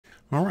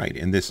All right,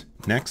 in this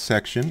next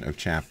section of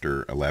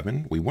Chapter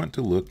 11, we want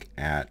to look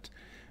at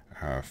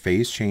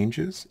phase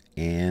changes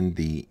and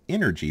the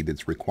energy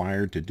that's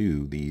required to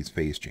do these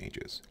phase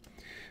changes.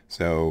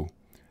 So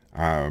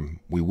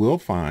we will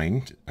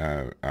find,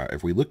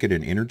 if we look at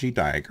an energy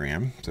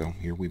diagram, so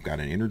here we've got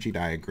an energy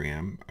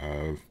diagram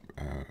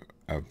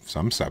of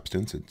some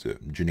substance. It's a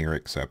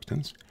generic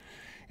substance.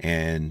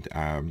 And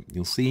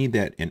you'll see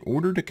that in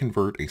order to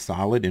convert a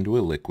solid into a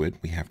liquid,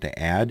 we have to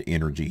add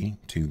energy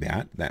to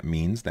that. That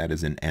means that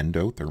is an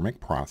endothermic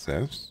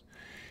process.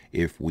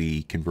 If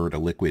we convert a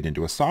liquid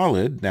into a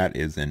solid, that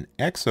is an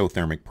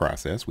exothermic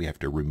process. We have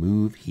to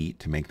remove heat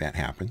to make that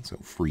happen, so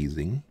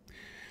freezing.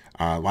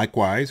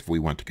 Likewise, if we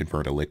want to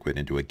convert a liquid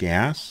into a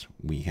gas,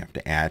 we have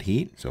to add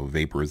heat, so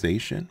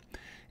vaporization.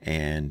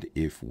 And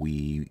if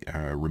we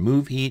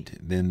remove heat,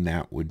 then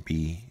that would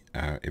be,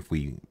 if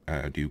we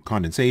do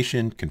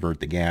condensation,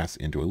 convert the gas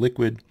into a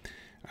liquid,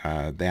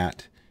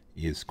 that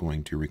is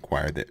going to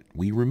require that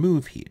we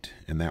remove heat,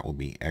 and that will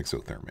be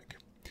exothermic.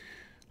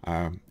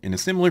 In a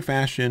similar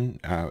fashion,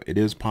 it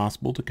is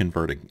possible to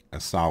convert a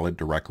solid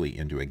directly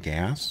into a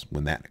gas.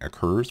 When that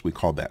occurs, we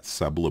call that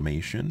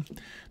sublimation.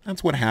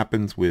 That's what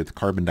happens with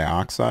carbon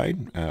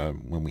dioxide.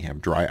 When we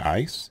have dry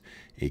ice,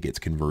 it gets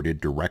converted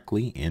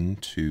directly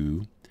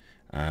into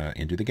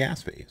the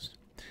gas phase.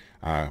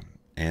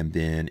 And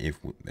then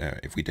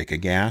if we take a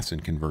gas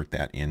and convert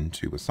that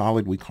into a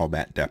solid, we call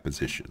that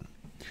deposition.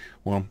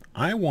 Well,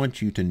 I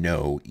want you to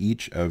know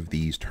each of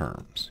these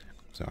terms.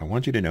 So I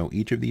want you to know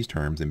each of these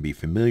terms and be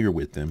familiar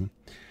with them,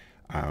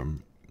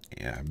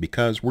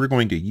 because we're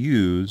going to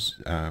use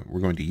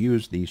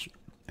these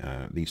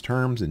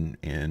terms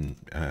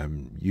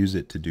and use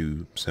it to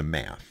do some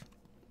math.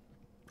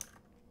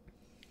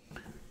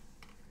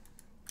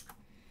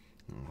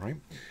 All right.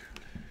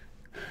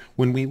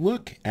 When we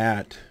look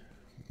at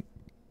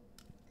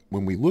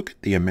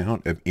the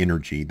amount of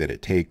energy that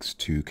it takes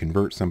to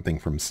convert something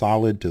from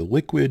solid to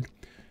liquid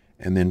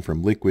and then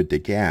from liquid to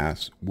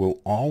gas, we'll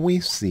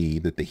always see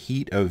that the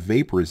heat of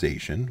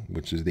vaporization,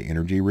 which is the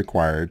energy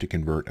required to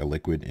convert a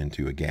liquid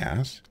into a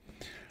gas,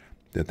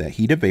 that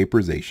heat of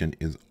vaporization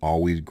is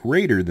always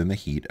greater than the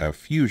heat of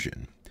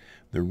fusion.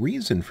 The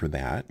reason for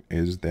that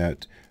is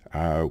that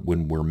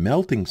when we're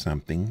melting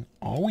something,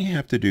 all we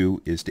have to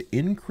do is to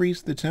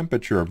increase the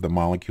temperature of the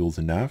molecules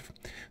enough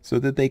so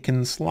that they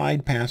can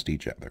slide past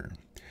each other.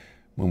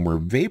 When we're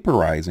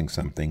vaporizing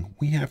something,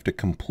 we have to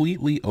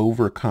completely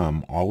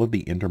overcome all of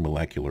the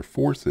intermolecular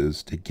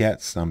forces to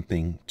get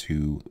something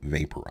to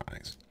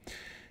vaporize.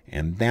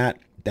 And that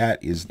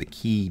is the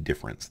key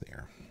difference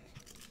there.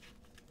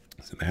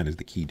 So that is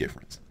the key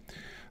difference.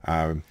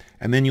 And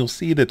then you'll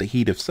see that the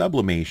heat of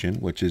sublimation,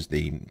 which is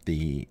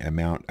the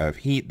amount of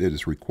heat that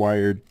is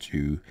required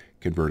to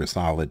convert a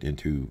solid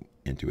into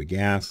a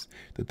gas,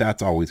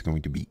 that's always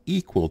going to be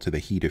equal to the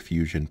heat of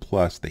fusion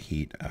plus the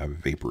heat of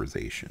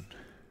vaporization.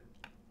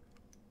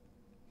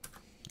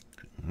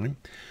 All right.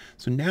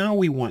 So now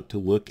we want to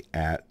look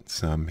at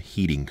some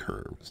heating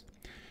curves.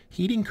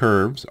 Heating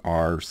curves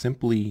are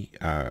simply,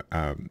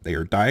 they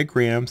are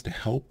diagrams to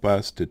help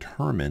us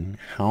determine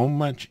how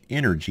much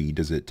energy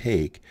does it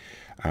take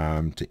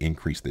to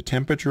increase the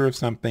temperature of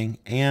something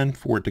and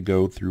for it to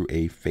go through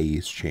a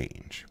phase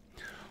change.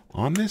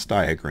 On this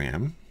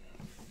diagram,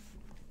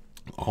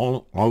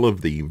 all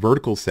of the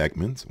vertical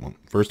segments, well,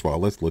 first of all,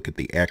 let's look at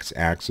the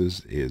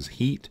x-axis is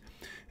heat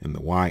and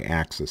the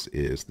y-axis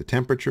is the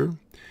temperature.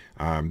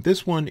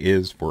 This one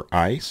is for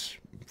ice,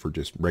 for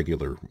just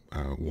regular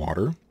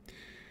water.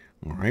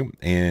 All right,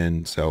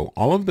 and so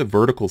all of the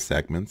vertical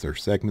segments are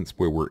segments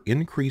where we're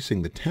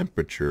increasing the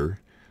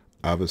temperature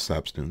of a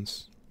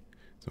substance.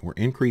 So we're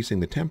increasing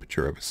the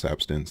temperature of a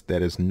substance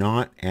that is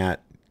not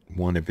at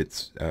one of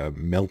its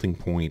melting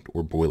point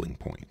or boiling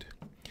point.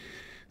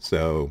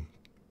 So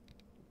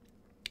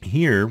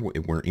here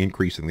we're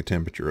increasing the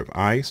temperature of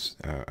ice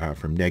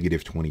from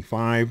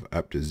 -25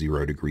 up to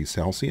 0 degrees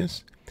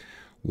Celsius.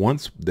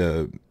 Once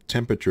the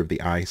temperature of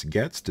the ice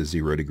gets to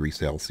 0 degrees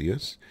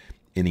Celsius,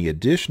 any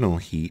additional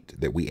heat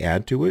that we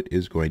add to it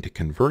is going to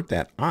convert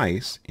that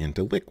ice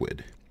into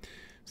liquid.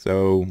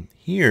 So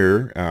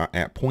here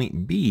at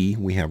point B,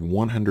 we have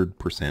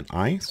 100%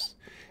 ice,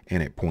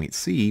 and at point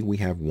C, we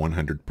have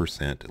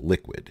 100%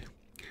 liquid.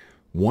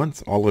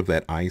 Once all of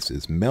that ice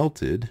is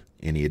melted,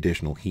 any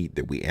additional heat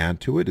that we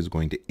add to it is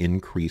going to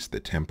increase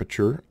the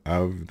temperature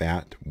of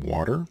that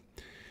water.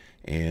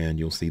 And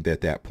you'll see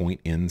that that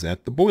point ends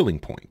at the boiling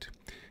point,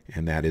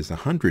 and that is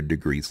 100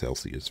 degrees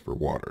Celsius for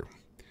water.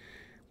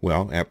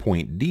 Well, at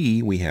point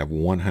D, we have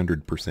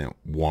 100%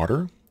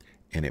 water,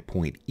 and at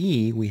point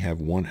E, we have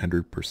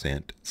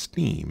 100%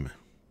 steam.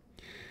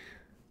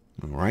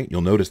 All right,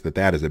 you'll notice that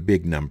that is a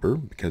big number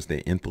because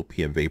the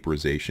enthalpy of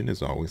vaporization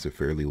is always a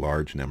fairly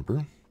large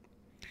number.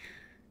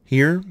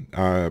 Here,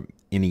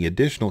 any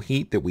additional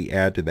heat that we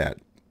add to that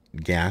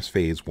gas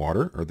phase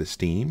water, or the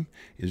steam,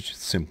 is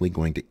just simply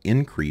going to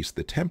increase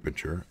the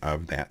temperature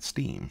of that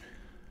steam.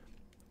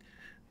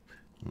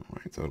 All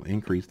right, so it'll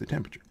increase the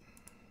temperature.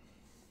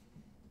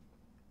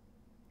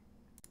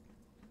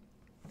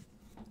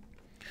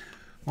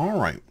 All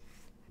right.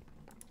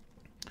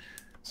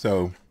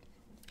 So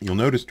you'll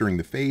notice during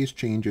the phase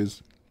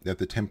changes that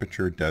the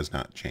temperature does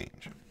not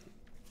change.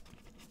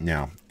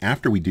 Now,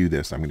 after we do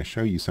this, I'm going to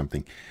show you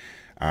something.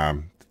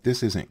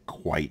 This isn't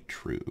quite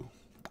true,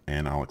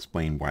 and I'll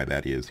explain why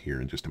that is here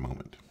in just a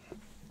moment.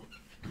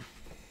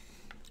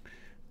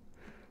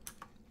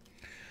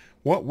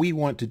 What we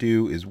want to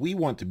do is we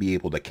want to be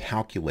able to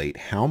calculate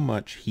how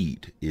much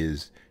heat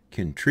is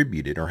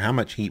contributed, or how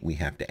much heat we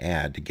have to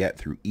add to get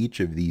through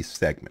each of these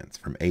segments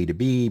from A to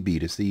B, B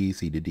to C,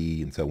 C to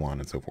D, and so on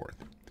and so forth.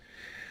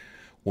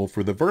 Well,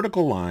 for the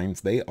vertical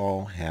lines, they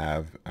all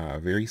have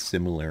very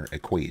similar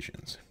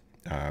equations.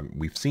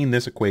 We've seen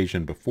this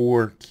equation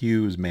before.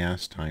 Q is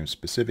mass times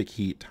specific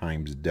heat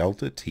times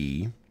delta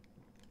T.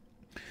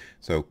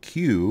 So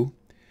Q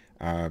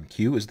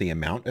is the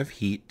amount of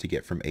heat to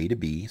get from A to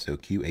B, so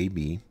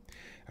QAB.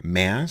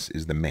 Mass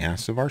is the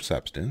mass of our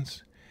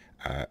substance.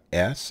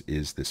 S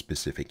is the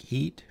specific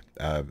heat,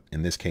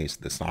 in this case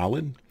the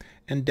solid,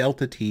 and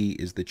delta T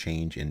is the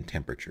change in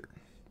temperature.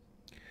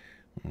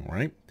 All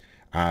right.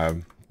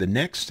 The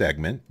next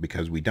segment,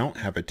 because we don't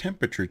have a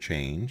temperature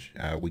change,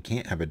 we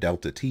can't have a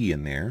delta T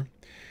in there.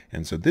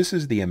 And so this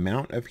is the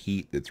amount of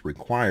heat that's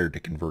required to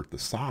convert the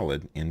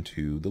solid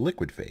into the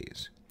liquid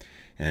phase.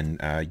 And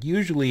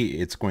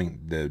usually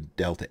the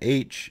delta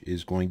H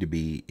is going to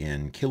be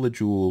in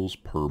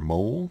kilojoules per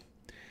mole.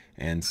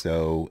 And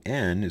so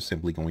N is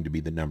simply going to be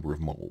the number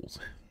of moles.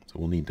 So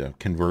we'll need to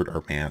convert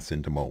our mass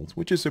into moles,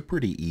 which is a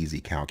pretty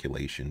easy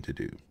calculation to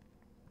do.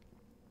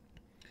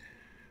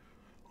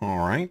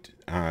 All right,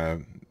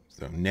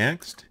 so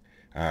next,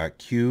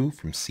 Q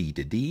from C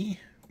to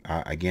D.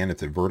 Again,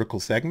 it's a vertical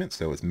segment,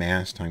 so it's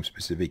mass times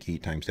specific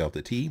heat times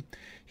delta T.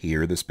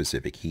 Here, the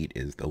specific heat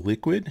is the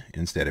liquid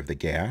instead of the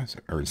gas,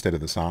 or instead of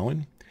the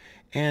solid.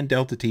 And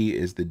delta T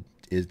is the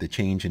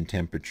change in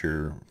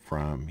temperature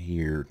from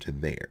here to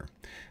there.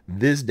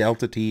 This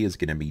delta T is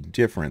going to be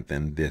different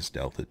than this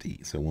delta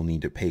T, so we'll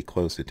need to pay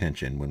close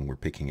attention when we're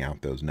picking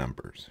out those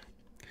numbers.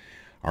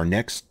 Our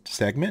next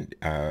segment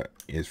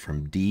is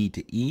from D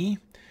to E.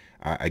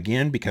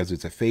 Again, because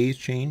it's a phase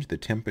change, the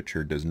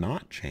temperature does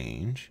not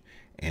change.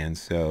 And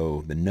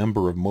so the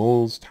number of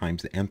moles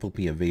times the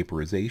enthalpy of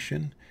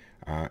vaporization,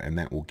 and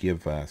that will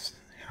give us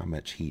how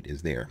much heat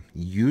is there.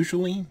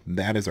 Usually,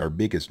 that is our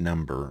biggest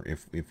number.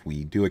 If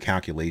we do a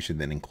calculation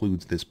that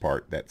includes this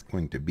part, that's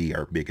going to be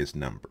our biggest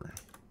number.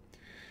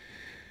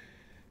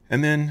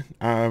 And then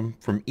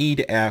from E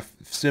to F,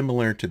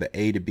 similar to the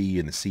A to B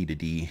and the C to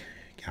D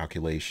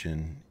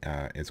calculation,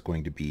 it's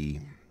going to be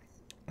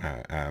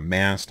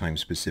mass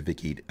times specific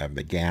heat of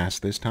the gas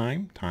this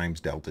time times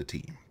delta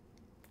T.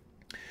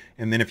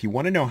 And then if you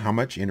want to know how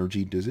much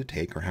energy does it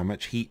take, or how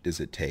much heat does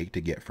it take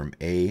to get from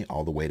A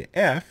all the way to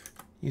F,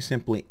 you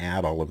simply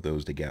add all of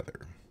those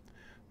together.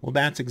 Well,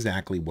 that's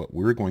exactly what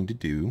we're going to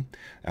do,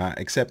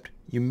 except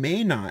you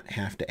may not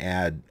have to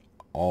add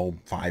all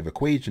 5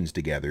 equations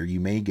together.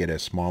 You may get a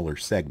smaller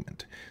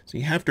segment. So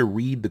you have to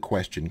read the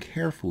question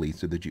carefully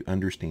so that you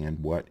understand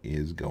what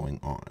is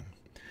going on.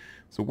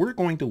 So we're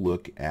going to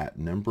look at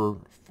number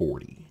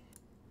 40.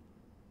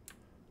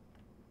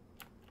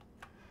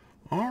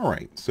 All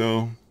right,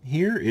 so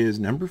here is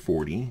number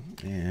 40,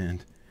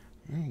 and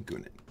I'm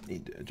going to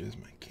need to adjust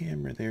my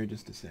camera there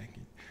just a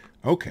second.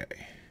 Okay,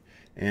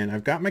 and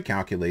I've got my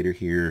calculator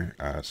here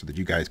so that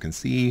you guys can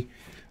see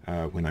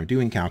when I'm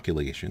doing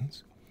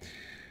calculations.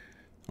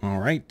 All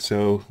right,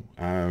 so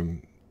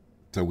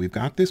we've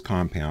got this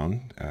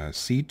compound,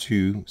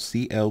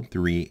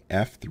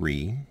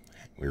 C2Cl3F3.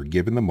 We're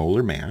given the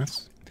molar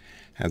mass,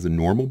 has a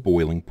normal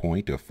boiling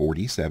point of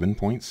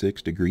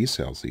 47.6 degrees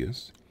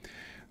Celsius.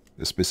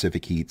 The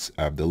specific heats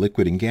of the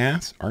liquid and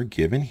gas are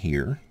given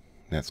here.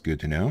 That's good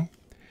to know.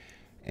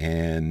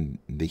 And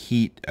the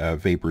heat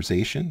of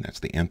vaporization, that's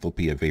the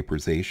enthalpy of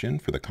vaporization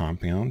for the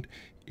compound,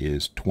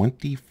 is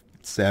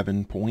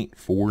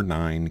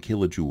 27.49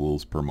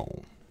 kilojoules per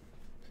mole.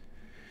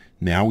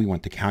 Now we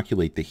want to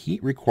calculate the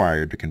heat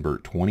required to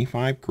convert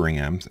 25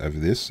 grams of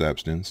this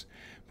substance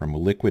from a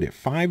liquid at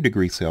 5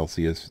 degrees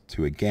Celsius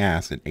to a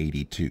gas at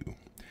 82.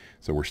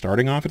 So we're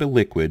starting off at a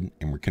liquid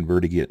and we're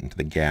converting it into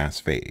the gas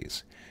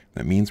phase.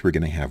 That means we're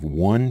going to have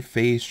one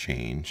phase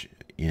change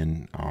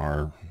in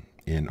our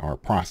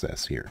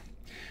process here.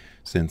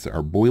 Since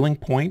our boiling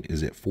point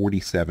is at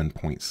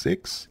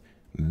 47.6,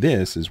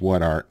 this is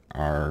what our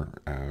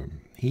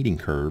heating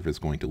curve is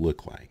going to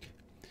look like.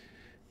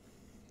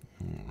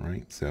 All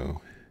right,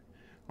 so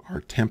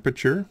our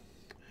temperature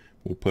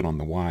we'll put on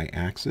the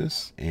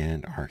y-axis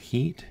and our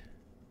heat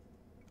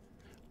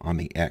on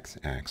the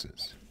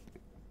x-axis.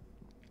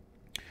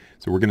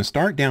 So we're going to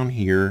start down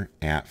here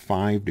at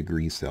 5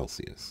 degrees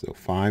Celsius, so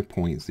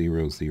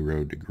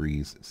 5.00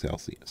 degrees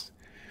Celsius.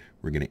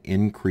 We're going to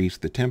increase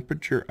the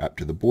temperature up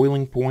to the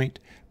boiling point.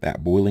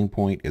 That boiling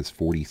point is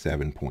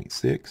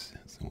 47.6,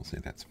 so we'll say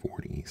that's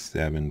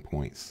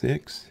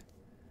 47.6.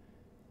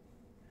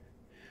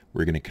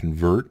 We're going to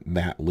convert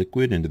that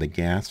liquid into the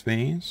gas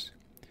phase,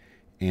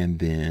 and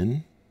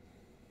then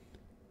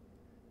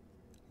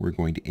we're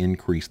going to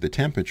increase the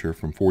temperature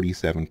from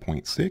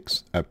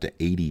 47.6 up to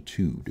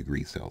 82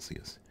 degrees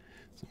Celsius.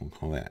 So we'll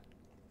call that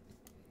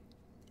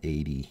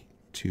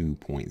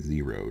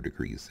 82.0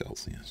 degrees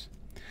Celsius.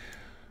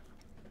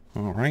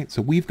 All right,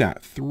 so we've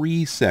got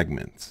three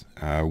segments.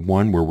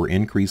 One where we're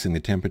increasing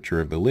the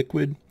temperature of the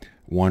liquid,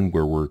 one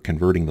where we're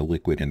converting the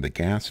liquid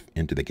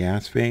into the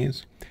gas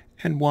phase,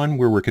 and one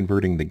where we're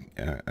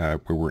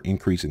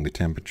increasing the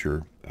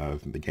temperature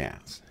of the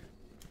gas.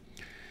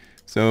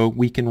 So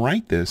we can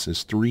write this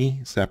as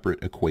three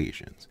separate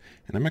equations,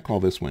 and I'm going to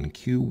call this one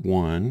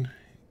Q1,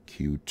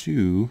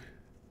 Q2,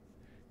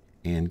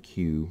 and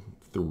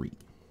Q3.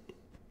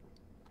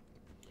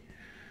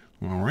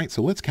 All right,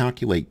 so let's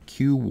calculate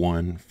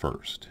Q1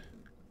 first.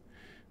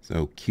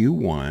 So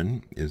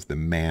Q1 is the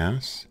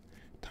mass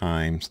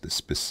times the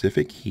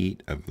specific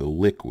heat of the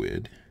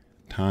liquid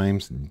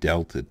times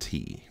delta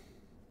T.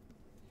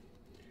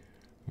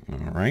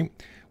 All right,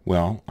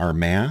 well, our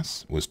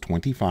mass was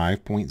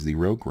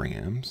 25.0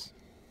 grams.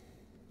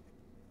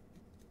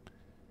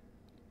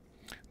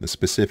 The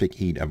specific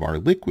heat of our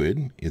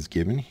liquid is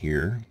given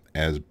here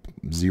as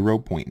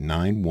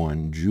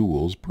 0.91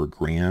 joules per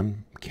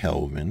gram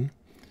Kelvin.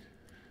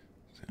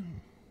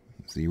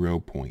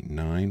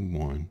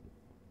 0.91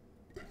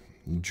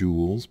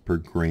 joules per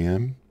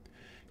gram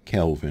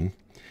Kelvin.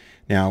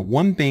 Now,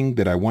 one thing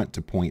that I want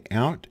to point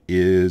out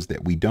is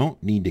that we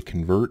don't need to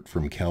convert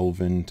from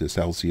Kelvin to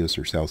Celsius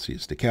or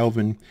Celsius to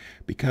Kelvin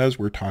because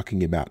we're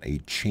talking about a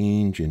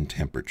change in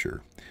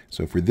temperature.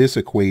 So for this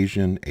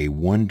equation, a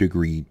 1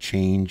 degree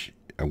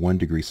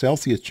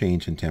Celsius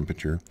change in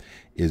temperature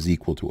is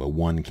equal to a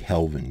 1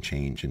 Kelvin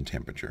change in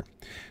temperature.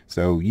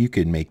 So you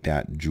could make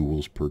that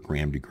joules per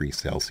gram degree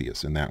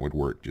Celsius, and that would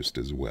work just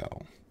as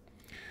well.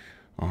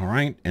 All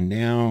right, and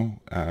now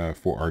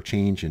for our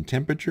change in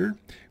temperature,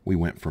 we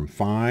went from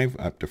 5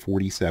 up to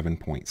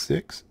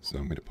 47.6. So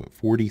I'm going to put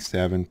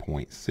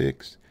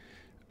 47.6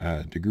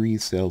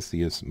 degrees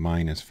Celsius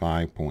minus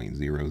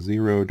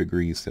 5.00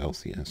 degrees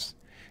Celsius,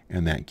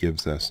 and that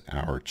gives us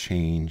our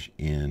change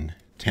in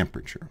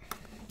temperature.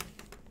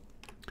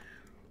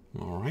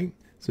 All right,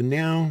 so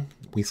now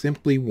we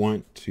simply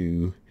want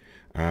to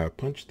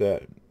punch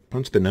the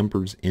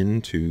numbers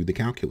into the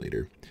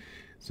calculator.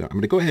 So I'm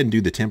going to go ahead and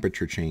do the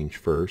temperature change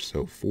first.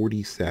 So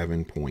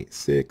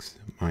 47.6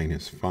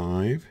 minus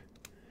 5.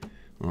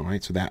 All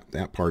right, so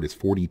that part is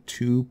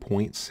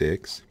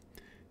 42.6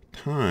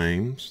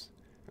 times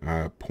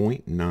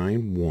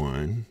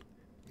 0.91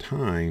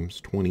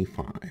 times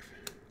 25.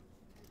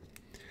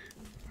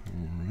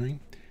 All right,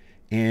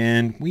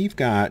 and we've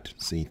got,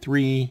 see,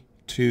 3,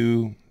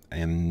 2,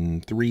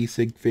 and 3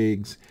 sig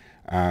figs.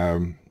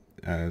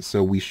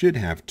 So we should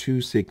have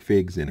 2 sig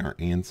figs in our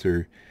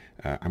answer.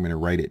 I'm going to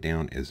write it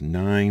down as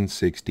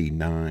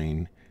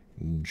 969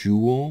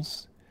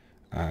 joules,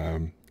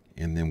 and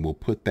then we'll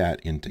put that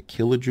into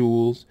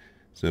kilojoules,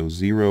 so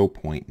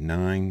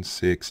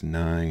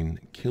 0.969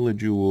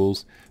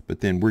 kilojoules,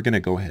 but then we're going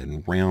to go ahead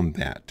and round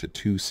that to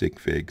 2 sig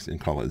figs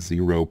and call it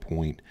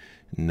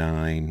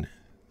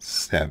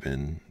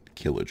 0.97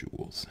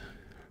 kilojoules.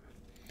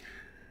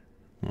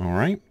 All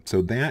right,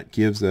 so that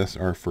gives us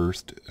our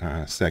first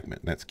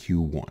segment. That's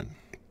Q1.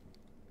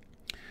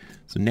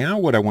 So now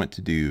what I want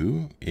to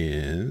do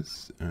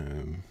is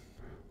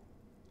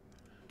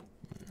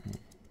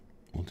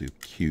we'll do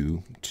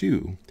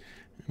Q2.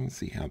 Let's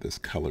see how this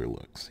color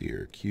looks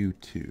here.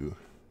 Q2.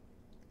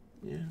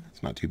 Yeah,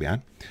 that's not too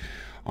bad.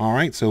 All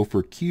right, so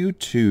for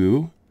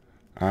Q2,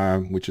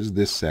 which is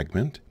this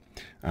segment,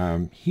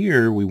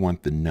 here we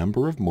want the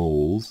number of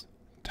moles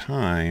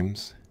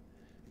times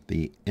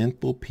the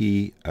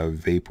enthalpy of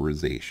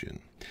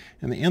vaporization.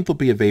 And the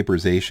enthalpy of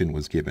vaporization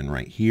was given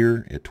right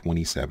here at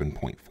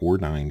 27.49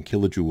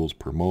 kilojoules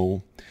per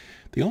mole.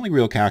 The only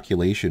real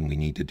calculation we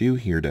need to do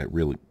here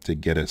to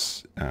get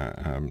us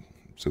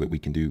so that we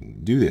can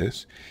do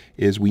this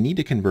is we need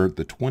to convert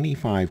the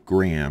 25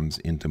 grams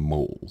into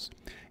moles.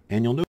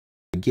 And you'll notice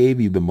I gave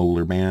you the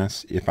molar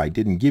mass. If I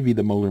didn't give you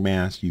the molar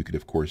mass, you could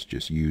of course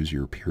just use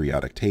your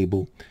periodic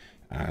table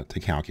to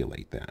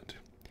calculate that.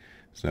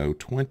 So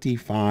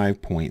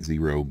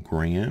 25.0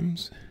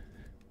 grams.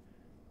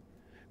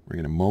 We're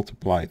going to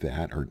multiply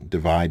that or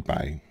divide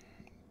by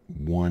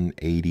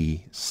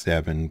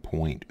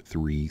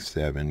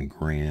 187.37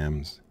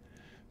 grams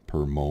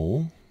per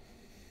mole.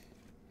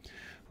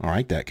 All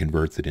right, that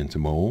converts it into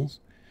moles.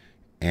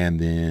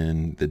 And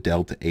then the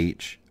delta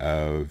H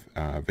of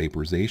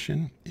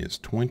vaporization is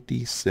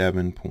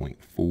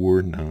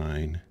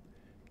 27.49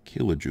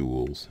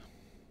 kilojoules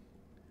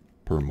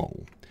per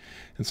mole.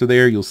 And so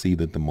there you'll see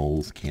that the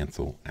moles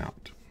cancel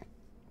out.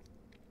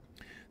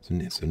 So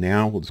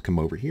now we'll just come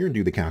over here and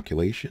do the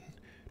calculation.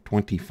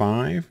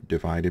 25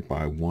 divided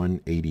by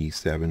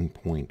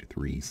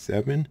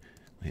 187.37.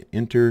 Hit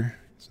enter.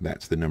 So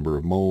that's the number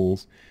of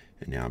moles.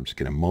 And now I'm just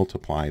going to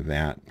multiply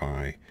that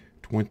by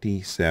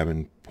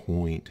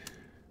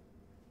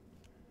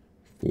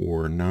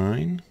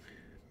 27.49.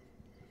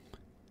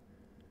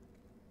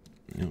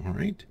 All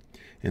right.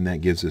 And that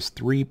gives us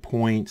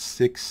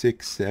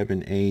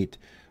 3.6678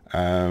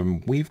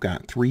 We've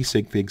got 3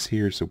 sig figs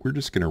here, so we're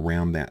just going to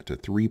round that to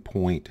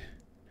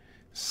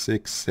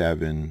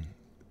 3.67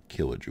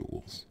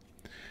 kilojoules.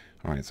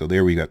 All right, so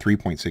there we got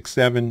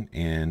 3.67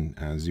 and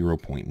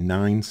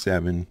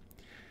 0.97.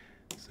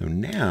 So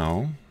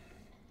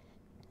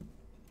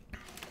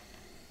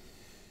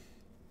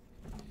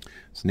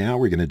now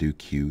we're going to do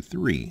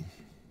Q3.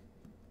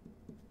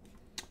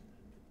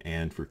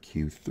 And for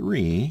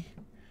Q3,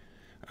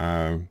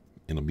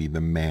 it'll be the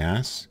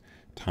mass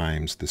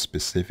times the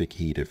specific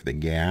heat of the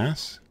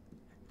gas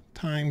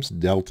times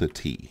delta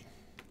T.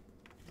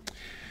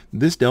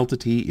 This delta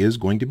T is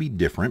going to be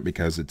different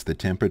because it's the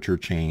temperature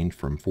change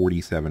from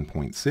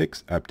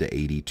 47.6 up to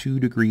 82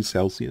 degrees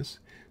Celsius.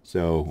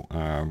 So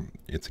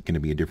it's going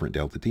to be a different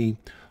delta T.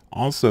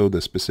 Also,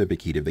 the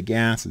specific heat of the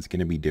gas is going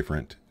to be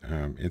different.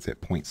 It's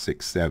at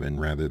 0.67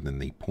 rather than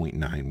the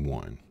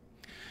 0.91.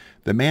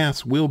 The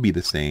mass will be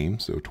the same,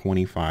 so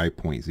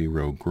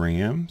 25.0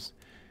 grams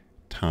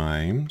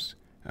times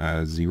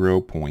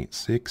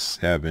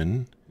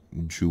 0.67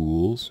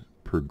 joules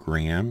per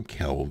gram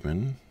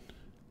Kelvin.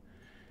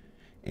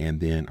 And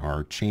then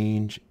our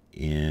change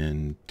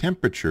in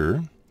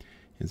temperature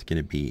is going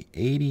to be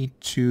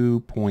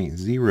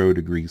 82.0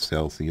 degrees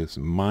Celsius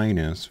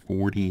minus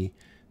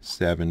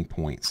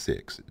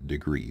 47.6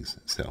 degrees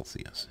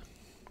Celsius.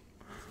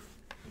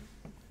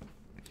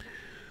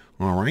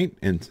 All right,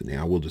 and so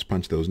now we'll just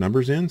punch those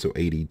numbers in. So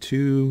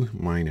 82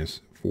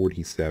 minus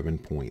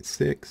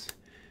 47.6,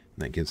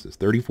 that gives us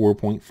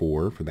 34.4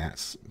 for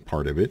that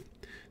part of it.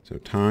 So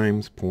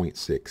times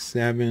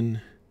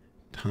 0.67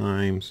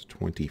 times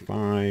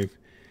 25,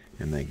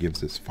 and that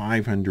gives us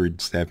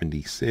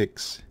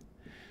 576.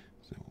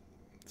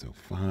 So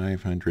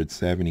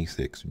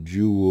 576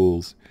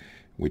 joules,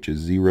 which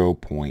is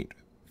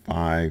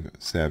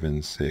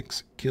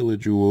 0.576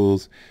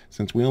 kilojoules.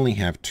 Since we only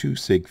have 2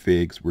 sig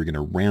figs, we're going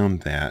to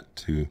round that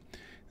to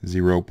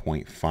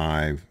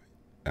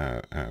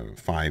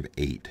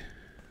 0.558.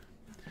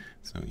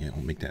 So yeah,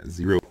 we'll make that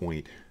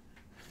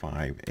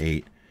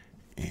 0.58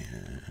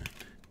 and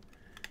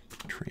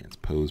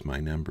transpose my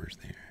numbers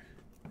there.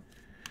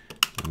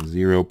 So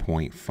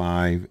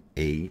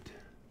 0.58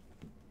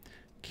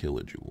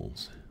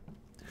 kilojoules.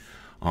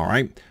 All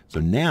right, so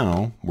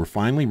now we're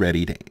finally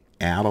ready to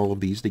add all of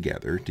these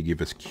together to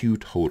give us Q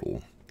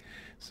total.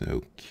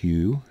 So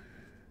Q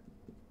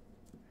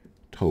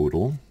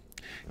total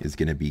is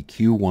going to be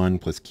Q1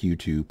 plus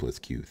Q2 plus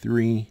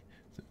Q3.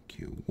 So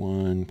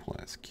Q1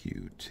 plus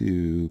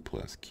Q2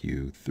 plus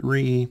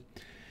Q3.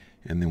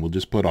 And then we'll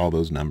just put all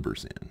those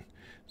numbers in.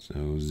 So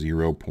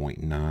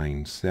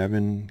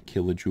 0.97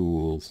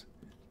 kilojoules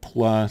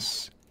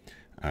plus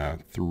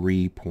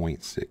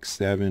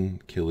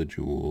 3.67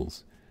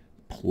 kilojoules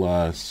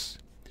plus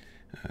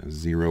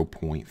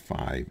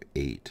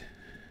 0.58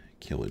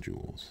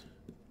 kilojoules.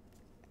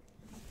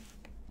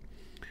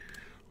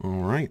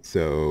 All right,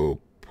 so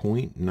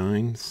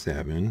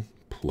 0.97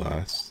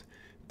 plus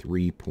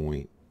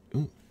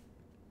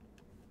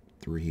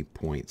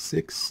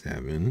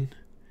 3.67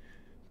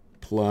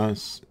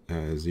 plus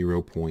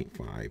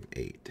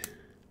 0.58.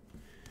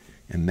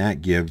 And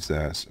that gives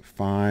us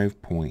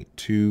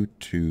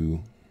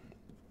 5.22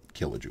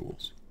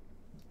 kilojoules.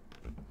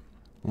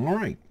 All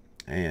right.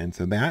 And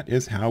so that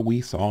is how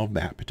we solve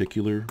that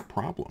particular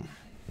problem.